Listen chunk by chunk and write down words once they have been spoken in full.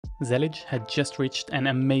Zellij had just reached an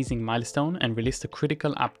amazing milestone and released a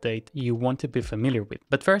critical update you want to be familiar with.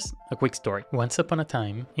 But first, a quick story. Once upon a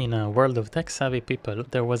time, in a world of tech-savvy people,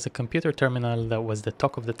 there was a computer terminal that was the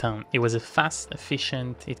talk of the town. It was fast,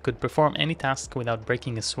 efficient, it could perform any task without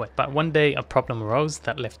breaking a sweat. But one day, a problem arose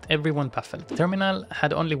that left everyone baffled. The terminal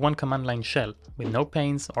had only one command line shell, with no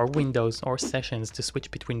panes or windows or sessions to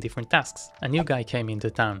switch between different tasks. A new guy came into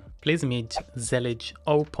town. Please meet Zellij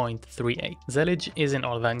 0.38. Zellij isn't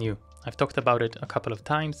all that new. I've talked about it a couple of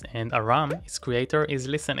times, and Aram, its creator, is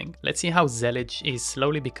listening. Let's see how Zellij is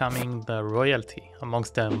slowly becoming the royalty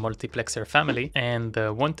amongst the multiplexer family and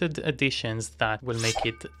the wanted additions that will make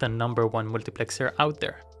it the #1 multiplexer out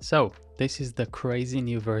there. So, this is the crazy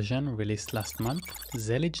new version released last month.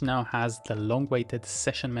 Zellij now has the long-awaited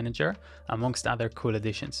session manager amongst other cool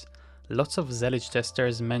additions. Lots of Zellij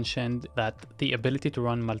testers mentioned that the ability to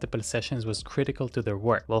run multiple sessions was critical to their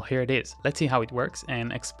work. Well, here it is. Let's see how it works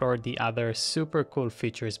and explore the other super cool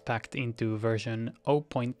features packed into version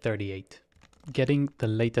 0.38. Getting the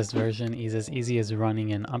latest version is as easy as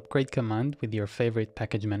running an upgrade command with your favorite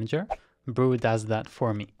package manager. Brew does that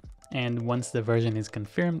for me. And once the version is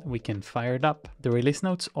confirmed, we can fire it up. The release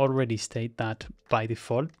notes already state that by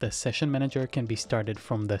default, the session manager can be started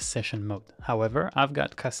from the session mode. However, I've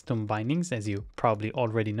got custom bindings, as you probably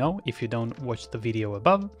already know if you don't watch the video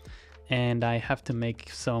above, and I have to make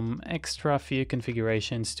some extra few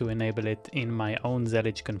configurations to enable it in my own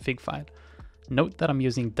Zellij config file. Note that I'm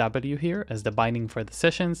using W here as the binding for the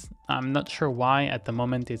sessions. I'm not sure why at the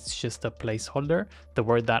moment, it's just a placeholder. The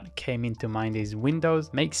word that came into mind is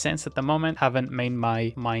Windows. Makes sense at the moment, haven't made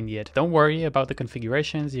my mind yet. Don't worry about the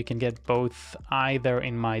configurations, you can get both either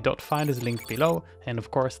in my .file is linked below, and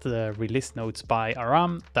of course the release notes by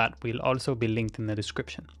Aram that will also be linked in the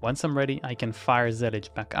description. Once I'm ready, I can fire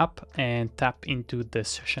Zellij back up and tap into the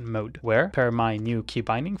session mode, where per my new key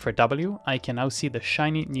binding for W, I can now see the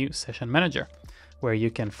shiny new session manager, where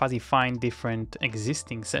you can fuzzy find different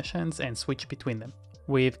existing sessions and switch between them.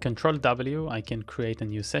 With Control W, I can create a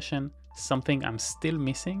new session. Something I'm still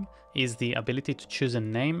missing is the ability to choose a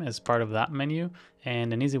name as part of that menu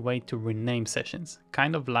and an easy way to rename sessions,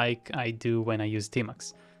 kind of like I do when I use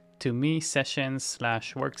Tmux. To me, sessions /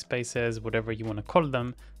 workspaces, whatever you want to call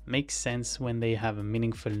them, makes sense when they have a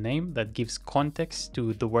meaningful name that gives context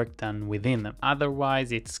to the work done within them.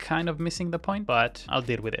 Otherwise, it's kind of missing the point, but I'll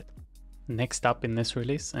deal with it. Next up in this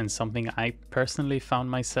release, and something I personally found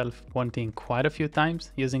myself wanting quite a few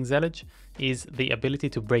times using Zellij, is the ability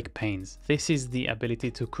to break panes. This is the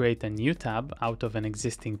ability to create a new tab out of an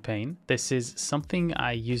existing pane. This is something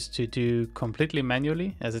I used to do completely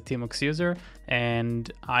manually as a Tmux user, and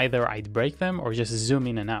either I'd break them or just zoom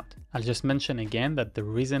in and out. I'll just mention again that the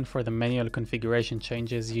reason for the manual configuration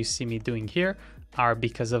changes you see me doing here are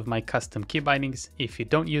because of my custom key bindings. If you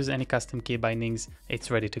don't use any custom key bindings, it's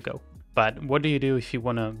ready to go. But what do you do if you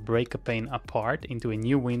want to break a pane apart into a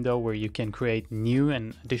new window where you can create new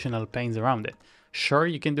and additional panes around it? Sure,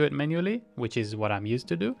 you can do it manually, which is what I'm used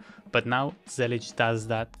to do, but now Zellij does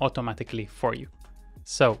that automatically for you.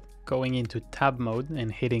 So going into tab mode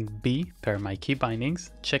and hitting B per my key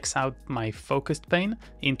bindings checks out my focused pane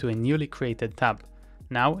into a newly created tab.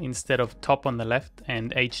 Now, instead of top on the left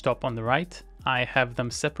and H top on the right, I have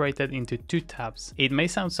them separated into 2 tabs. It may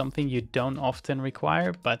sound something you don't often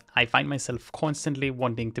require, but I find myself constantly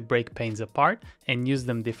wanting to break panes apart and use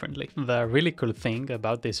them differently. The really cool thing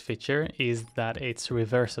about this feature is that it's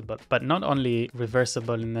reversible, but not only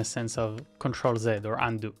reversible in the sense of Control Z or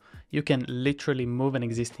undo. You can literally move an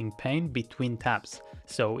existing pane between tabs.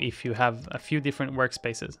 So if you have a few different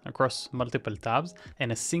workspaces across multiple tabs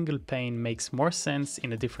and a single pane makes more sense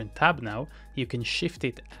in a different tab now, you can shift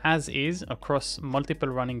it as is across multiple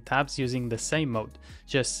running tabs using the same mode.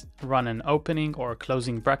 Just run an opening or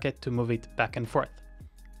closing bracket to move it back and forth.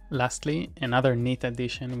 Lastly, another neat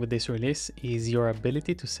addition with this release is your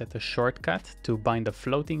ability to set a shortcut to bind a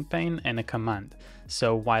floating pane and a command.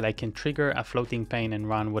 So while I can trigger a floating pane and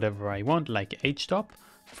run whatever I want, like htop,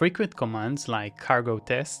 frequent commands like cargo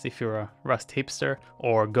test if you're a Rust hipster,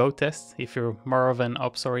 or go test if you're more of an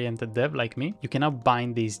ops-oriented dev like me, you can now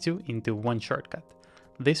bind these two into one shortcut.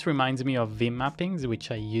 This reminds me of Vim mappings,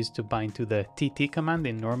 which I used to bind to the TT command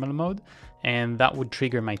in normal mode, and that would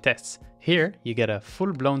trigger my tests. Here, you get a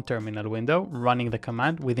full-blown terminal window running the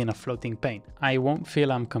command within a floating pane. I won't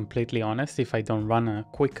feel I'm completely honest if I don't run a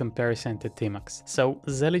quick comparison to Tmux. So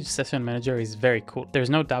Zellij Session Manager is very cool,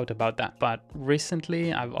 there's no doubt about that. But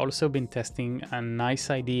recently, I've also been testing a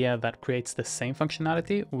nice idea that creates the same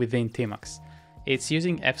functionality within Tmux. It's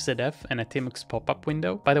using FZF and a Tmux pop-up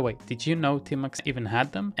window. By the way, did you know Tmux even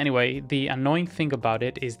had them? Anyway, the annoying thing about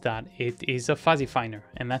it is that it is a fuzzy finder,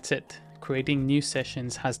 and that's it. Creating new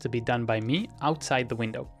sessions has to be done by me outside the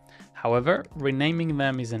window. However, renaming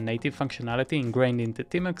them is a native functionality ingrained into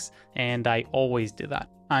Tmux, and I always do that.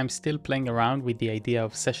 I'm still playing around with the idea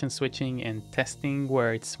of session switching and testing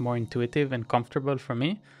where it's more intuitive and comfortable for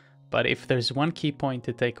me, but if there's one key point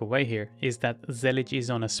to take away here is that Zellij is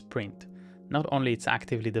on a sprint. Not only it's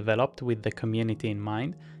actively developed with the community in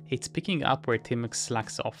mind, it's picking up where Tmux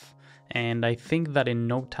slacks off. And I think that in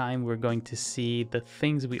no time we're going to see the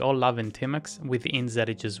things we all love in Tmux within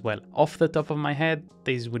Zellij as well. Off the top of my head,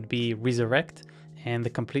 these would be resurrect and the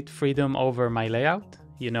complete freedom over my layout,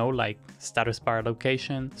 you know, like status bar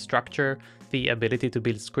allocation, structure, the ability to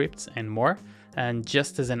build scripts and more. And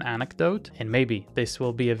just as an anecdote, and maybe this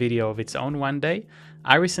will be a video of its own one day,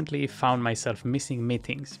 I recently found myself missing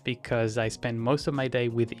meetings because I spend most of my day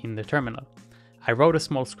within the terminal. I wrote a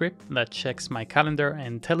small script that checks my calendar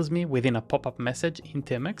and tells me within a pop-up message in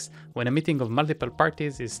Tmux when a meeting of multiple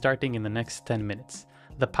parties is starting in the next 10 minutes.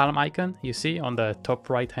 The palm icon you see on the top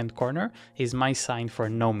right hand corner is my sign for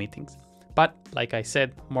no meetings. But like I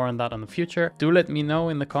said, more on that in the future. Do let me know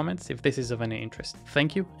in the comments if this is of any interest.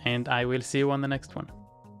 Thank you, and I will see you on the next one.